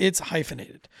whether it's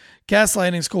hyphenated.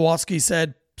 Gaslighting, Kowalski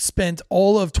said, spent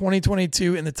all of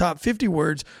 2022 in the top 50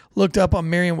 words looked up on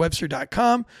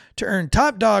Merriam-Webster.com to earn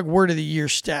top dog word of the year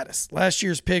status. Last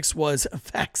year's picks was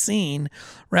vaccine.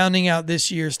 Rounding out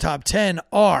this year's top 10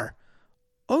 are,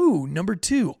 number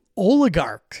 2,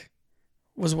 oligarch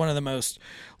was one of the most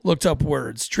looked up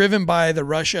words, driven by the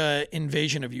Russia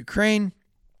invasion of Ukraine.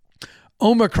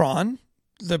 Omicron,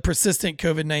 the persistent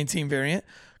COVID-19 variant.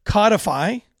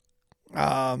 Codify,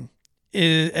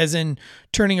 as in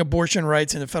turning abortion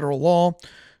rights into federal law.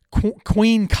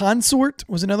 Queen consort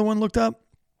was another one looked up.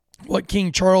 What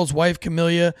King Charles' wife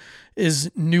Camilla is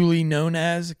newly known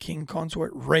as, king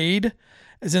consort. Raid,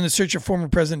 as in the search of former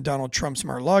President Donald Trump's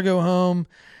Mar-a-Lago home.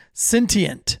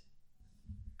 Sentient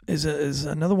is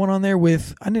another one on there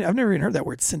with, I've never even heard that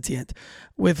word, sentient,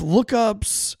 with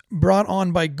lookups brought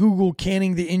on by Google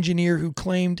canning the engineer who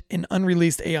claimed an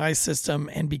unreleased AI system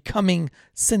and becoming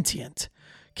sentient.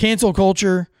 Cancel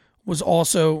culture was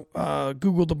also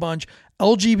Googled a bunch.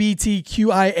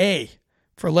 LGBTQIA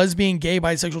for lesbian, gay,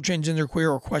 bisexual, transgender,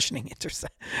 queer, or questioning intersex.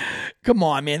 Come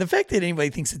on, man. The fact that anybody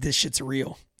thinks that this shit's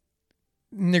real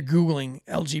and they're Googling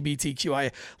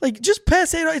LGBTQIA, like just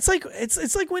pass it. It's like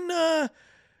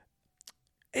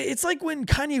when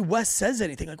Kanye West says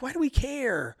anything. Like, why do we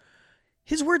care?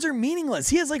 His words are meaningless.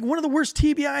 He has like one of the worst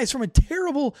TBIs from a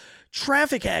terrible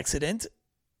traffic accident,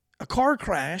 a car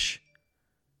crash.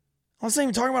 I'm not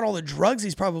even talking about all the drugs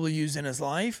he's probably used in his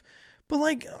life. But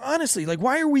like, honestly, like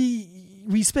why are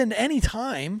we spend any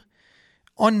time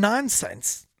on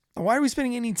nonsense? Why are we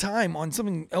spending any time on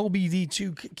something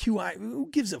LGBTQI? Who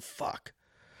gives a fuck?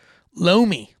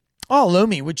 Lomi. Oh,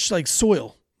 Lomi, which like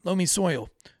soil. Lomi soil.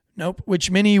 Nope.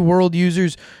 Which many world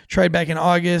users tried back in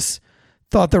August.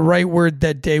 Thought the right word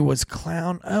that day was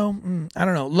clown. Oh, I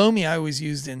don't know. Lomi I always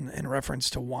used in reference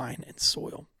to wine and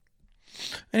soil.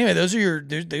 Anyway, those are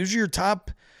your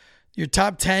top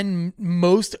 10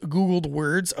 most Googled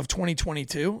words of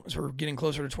 2022. So we're getting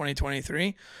closer to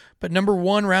 2023. But number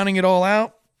one, rounding it all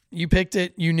out, you picked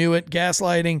it, you knew it,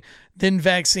 gaslighting, then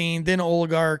vaccine, then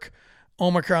oligarch,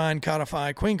 Omicron,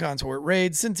 codify, queen consort,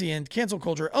 raid, sentient, cancel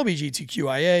culture,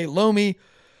 LGBTQIA, Lomi,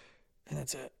 and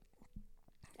that's it.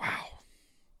 Wow.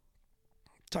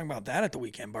 Talking about that at the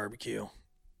weekend barbecue.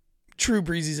 True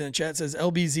Breezy's in the chat says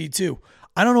LBZ2.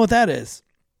 I don't know what that is.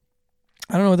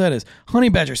 Honey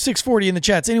Badger 640 in the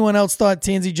chats. Anyone else thought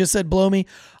Tansy just said blow me?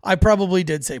 I probably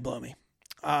did say blow me.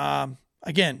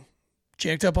 Again,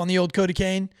 jacked up on the old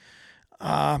codeine.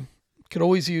 Could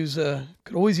always use a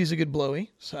good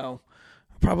blowy. So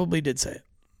I probably did say it.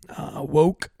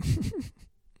 Woke.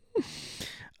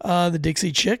 The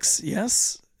Dixie Chicks.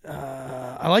 Yes.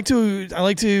 I like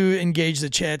to engage the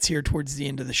chats here towards the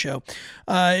end of the show.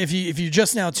 If you're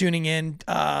just now tuning in,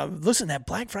 listen, that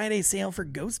Black Friday sale for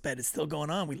GhostBed is still going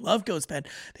on. We love GhostBed.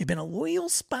 They've been a loyal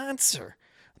sponsor.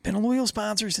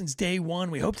 Since day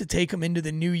one. We hope to take them into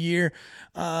the new year.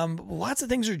 Lots of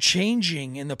things are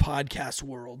changing in the podcast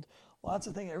world. Lots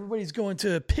of things. Everybody's going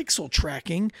to pixel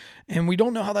tracking, and we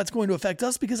don't know how that's going to affect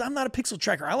us because I'm not a pixel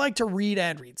tracker. I like to read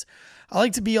ad reads. I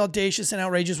like to be audacious and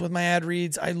outrageous with my ad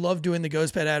reads. I love doing the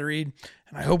GhostBed ad read,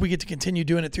 and I hope we get to continue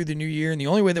doing it through the new year. And the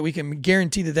only way that we can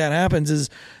guarantee that happens is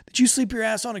that you sleep your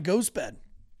ass on a GhostBed.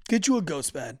 Get you a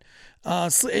GhostBed.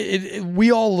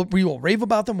 We all rave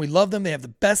about them. We love them. They have the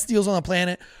best deals on the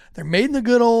planet. They're made in the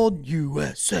good old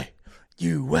USA.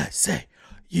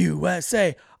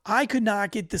 I could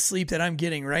not get the sleep that I'm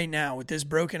getting right now with this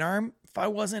broken arm if I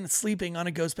wasn't sleeping on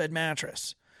a GhostBed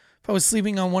mattress. If I was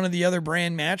sleeping on one of the other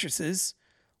brand mattresses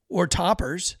or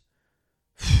toppers,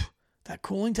 that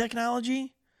cooling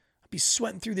technology, I'd be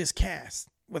sweating through this cast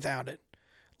without it.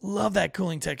 Love that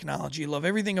cooling technology. Love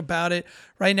everything about it.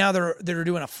 Right now, they're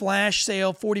doing a flash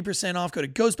sale, 40% off. Go to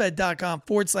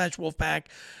ghostbed.com/wolfpack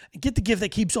and get the gift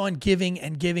that keeps on giving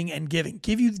and giving and giving.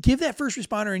 Give that first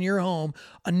responder in your home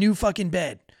a new fucking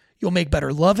bed. You'll make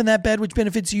better love in that bed, which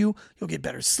benefits you. You'll get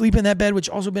better sleep in that bed, which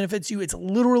also benefits you. It's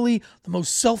literally the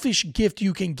most selfish gift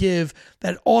you can give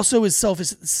that also is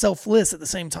selfless at the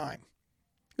same time.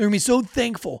 They're going to be so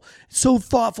thankful, so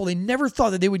thoughtful. They never thought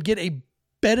that they would get a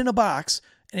bed in a box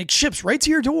and it ships right to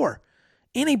your door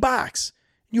in a box.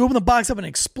 You open the box up and it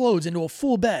explodes into a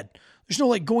full bed. There's no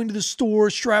like going to the store,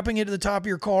 strapping it to the top of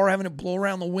your car, having it blow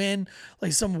around the wind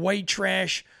like some white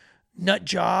trash nut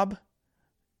job.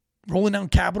 Rolling down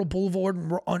Capitol Boulevard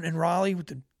in Raleigh with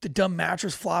the dumb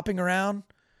mattress flopping around.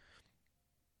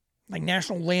 Like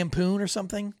National Lampoon or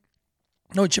something.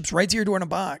 No, it ships right to your door in a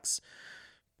box.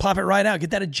 Pop it right out.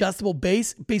 Get that adjustable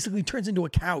base. It basically turns into a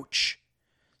couch.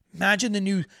 Imagine the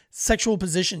new sexual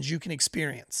positions you can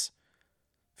experience.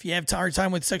 If you have a hard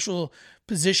time with sexual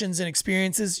positions and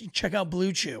experiences, you check out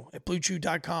Blue Chew at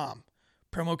bluechew.com.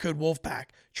 Promo code Wolfpack.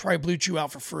 Try Blue Chew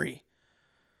out for free.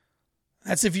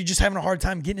 That's if you're just having a hard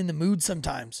time getting in the mood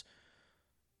sometimes.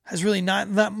 Has really not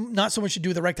so much to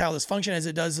do with erectile dysfunction as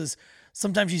it does is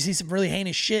sometimes you see some really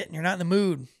heinous shit and you're not in the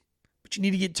mood, but you need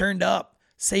to get turned up.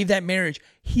 Save that marriage.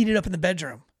 Heat it up in the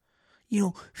bedroom. You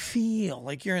don't feel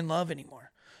like you're in love anymore.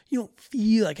 You don't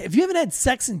feel like, if you haven't had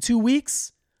sex in 2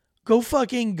 weeks, go to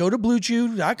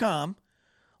bluechew.com,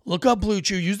 look up Blue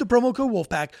Chew, use the promo code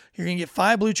Wolfpack. You're going to get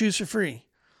 5 Blue Chews for free.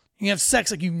 You can have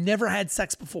sex like you've never had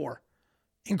sex before.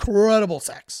 Incredible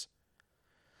sex.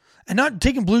 And not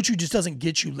taking Blue Chew just doesn't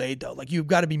get you laid though. Like you've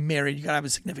got to be married. You got to have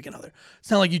a significant other. It's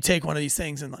not like you take one of these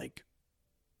things and like,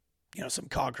 some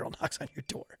cog girl knocks on your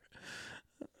door.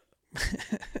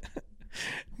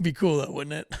 Be cool though,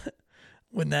 wouldn't it?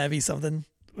 Wouldn't that be something?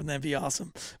 Wouldn't that be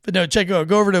awesome? But no,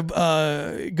 go over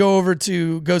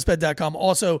to ghostbed.com.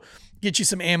 Also, Get you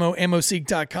some ammo,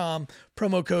 ammoseek.com,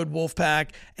 promo code Wolfpack,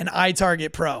 and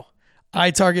iTarget Pro.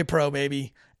 iTarget Pro,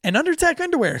 baby. And Undertech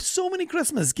Underwear. So many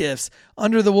Christmas gifts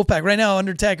under the Wolfpack. Right now,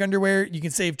 Undertech Underwear, you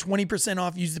can save 20%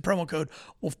 off. Use the promo code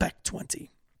Wolfpack20.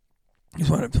 Use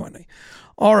one of 20.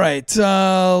 All right,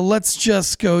 let's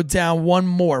just go down one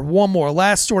more.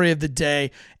 Last story of the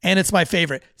day, and it's my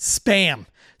favorite. Spam.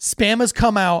 Spam has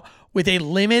come out with a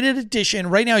limited edition.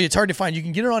 Right now, it's hard to find. You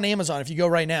can get it on Amazon if you go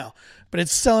right now, but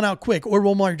it's selling out quick, or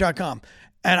Walmart.com.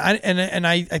 And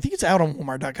I think it's out on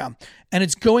Walmart.com. And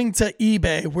it's going to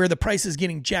eBay where the price is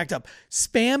getting jacked up.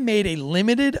 Spam made a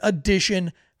limited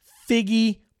edition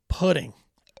figgy pudding.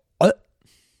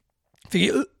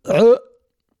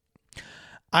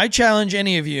 I challenge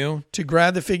any of you to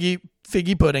grab the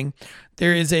figgy pudding.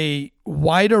 There is a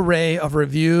wide array of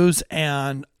reviews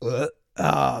and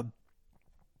oh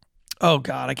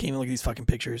God, I can't even look at these fucking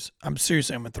pictures. I'm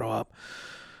gonna throw up.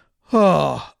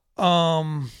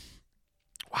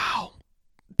 Wow.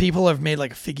 People have made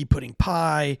like a figgy pudding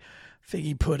pie,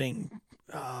 figgy pudding,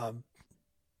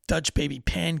 Dutch baby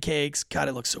pancakes. God,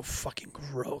 it looks so fucking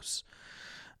gross.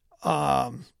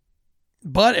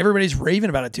 But everybody's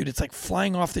raving about it, dude. It's like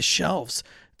flying off the shelves.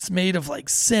 It's made of like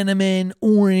cinnamon,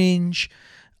 orange.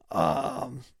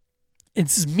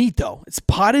 It's meat though. It's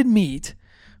potted meat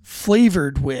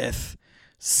flavored with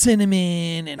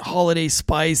cinnamon and holiday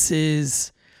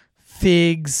spices,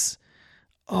 figs.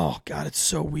 Oh God, it's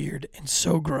so weird and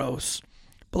so gross.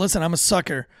 But listen, I'm a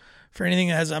sucker for anything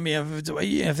that has, I mean,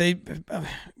 if they,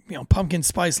 pumpkin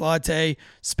spice latte,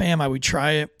 Spam, I would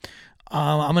try it.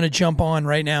 I'm going to jump on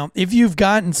right now. If you've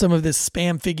gotten some of this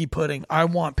Spam figgy pudding, I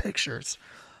want pictures.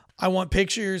 I want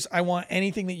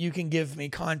anything that you can give me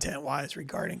content wise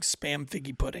regarding Spam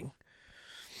figgy pudding.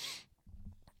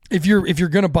 If you're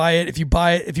going to buy it, if you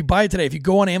buy it today, if you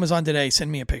go on Amazon today,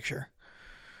 send me a picture.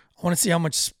 I want to see how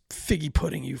much figgy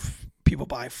pudding people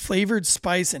buy. Flavored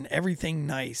spice and everything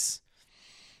nice.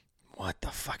 What the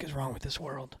fuck is wrong with this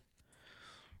world?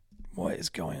 What is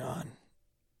going on?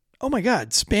 Oh my God,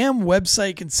 Spam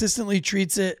website consistently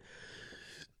treats it.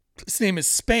 Its name is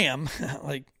Spam,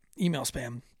 like email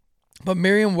spam. But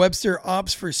Merriam-Webster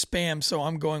opts for Spam, so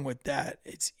I'm going with that.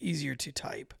 It's easier to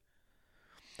type.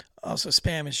 Also,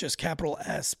 Spam is just capital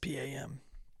S-P-A-M.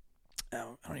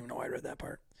 Oh, I don't even know why I read that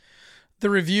part. The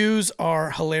reviews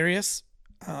are hilarious.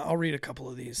 I'll read a couple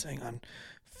of these. Hang on.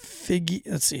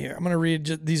 Let's see here. I'm going to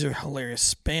read. These are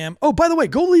hilarious. Spam. Oh, by the way,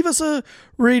 go leave us a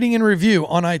rating and review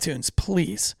on iTunes,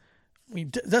 please. We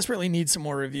desperately need some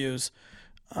more reviews.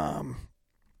 Here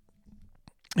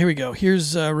we go.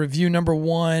 Here's review number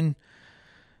 1.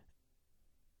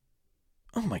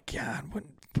 Oh my God.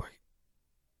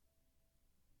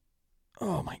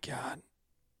 Oh my God.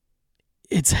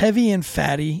 It's heavy and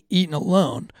fatty, eaten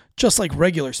alone, just like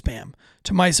regular Spam.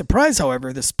 To my surprise,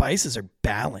 however, the spices are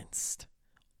balanced.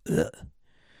 Ugh.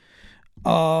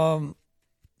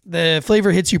 The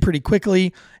flavor hits you pretty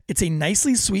quickly. It's a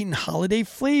nicely sweetened holiday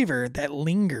flavor that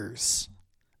lingers.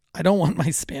 I don't want my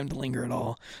Spam to linger at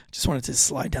all. I just want it to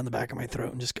slide down the back of my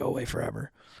throat and just go away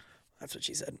forever. That's what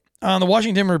she said. The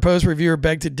Washington Post reviewer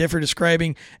begged to differ,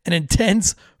 describing an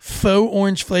intense faux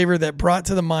orange flavor that brought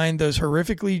to the mind those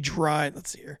horrifically dry.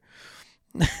 Let's see here.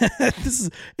 This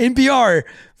is NPR.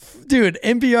 Dude,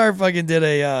 NPR fucking did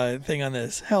a thing on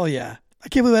this. Hell yeah. I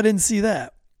can't believe I didn't see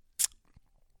that.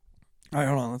 All right,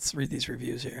 hold on. Let's read these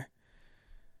reviews here.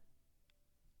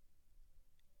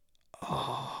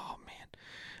 Oh,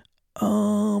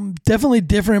 man. Definitely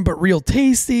different, but real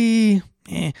tasty.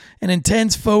 An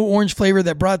intense faux orange flavor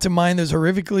that brought to mind those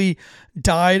horrifically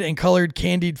dyed and colored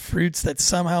candied fruits that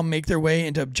somehow make their way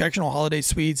into objectionable holiday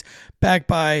sweets, backed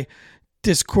by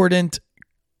discordant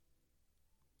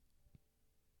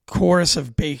chorus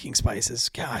of baking spices.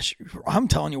 Gosh, I'm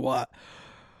telling you what.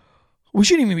 We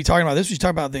shouldn't even be talking about this. We should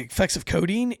talk about the effects of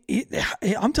codeine.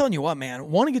 I'm telling you what, man.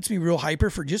 One, it gets me real hyper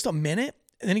for just a minute,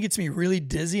 and then it gets me really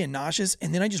dizzy and nauseous,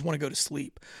 and then I just want to go to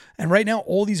sleep. And right now,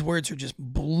 all these words are just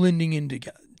blending in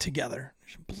together,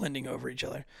 just blending over each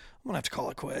other. I'm going to have to call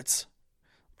it quits.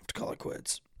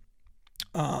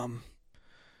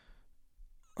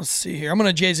 Let's see here. I'm going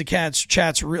to Jay's the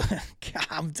Chat's really,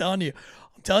 I'm telling you,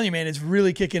 man, it's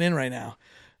really kicking in right now.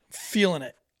 Feeling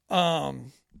it.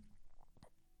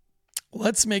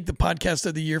 Let's make the podcast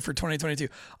of the year for 2022.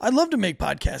 I'd love to make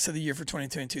podcasts of the year for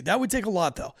 2022. That would take a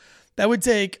lot, though. That would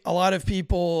take a lot of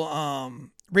people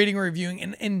rating or reviewing.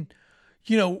 And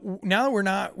you know, now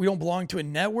that we don't belong to a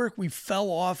network, we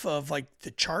fell off of like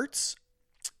the charts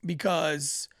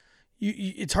because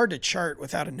it's hard to chart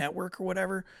without a network or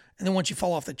whatever. And then once you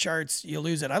fall off the charts, you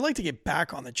lose it. I'd like to get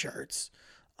back on the charts.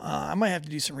 I might have to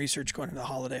do some research going into the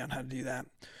holiday on how to do that.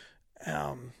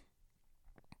 All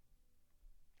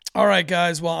right,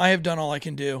 guys. Well, I have done all I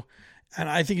can do, and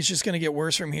I think it's just going to get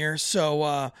worse from here.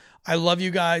 So I love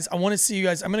you guys. I want to see you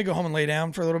guys. I'm going to go home and lay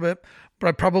down for a little bit, but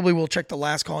I probably will check the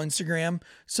Last Call Instagram.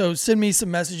 So send me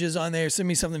some messages on there. Send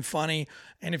me something funny.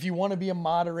 And if you want to be a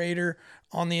moderator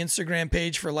on the Instagram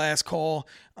page for Last Call,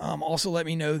 also let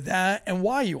me know that and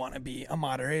why you want to be a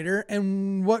moderator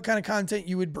and what kind of content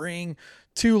you would bring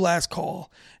to Last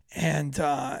Call. And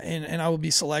I will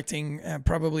be selecting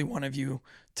probably one of you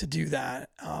to do that.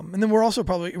 And then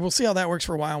we'll see how that works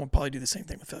for a while. We'll probably do the same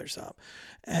thing with Failure Stop.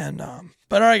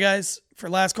 But all right, guys, for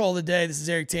Last Call of the day, this is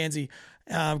Eric Tanzi.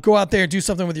 Go out there, do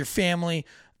something with your family.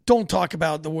 Don't talk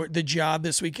about the job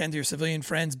this weekend to your civilian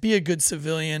friends. Be a good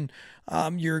civilian.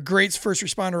 You're a great first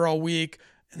responder all week,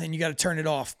 and then you got to turn it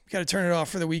off. You got to turn it off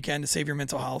for the weekend to save your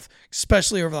mental health,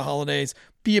 especially over the holidays.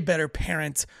 Be a better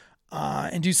parent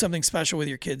and do something special with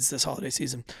your kids this holiday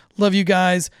season. Love you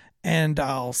guys, and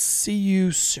I'll see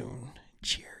you soon.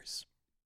 Cheers.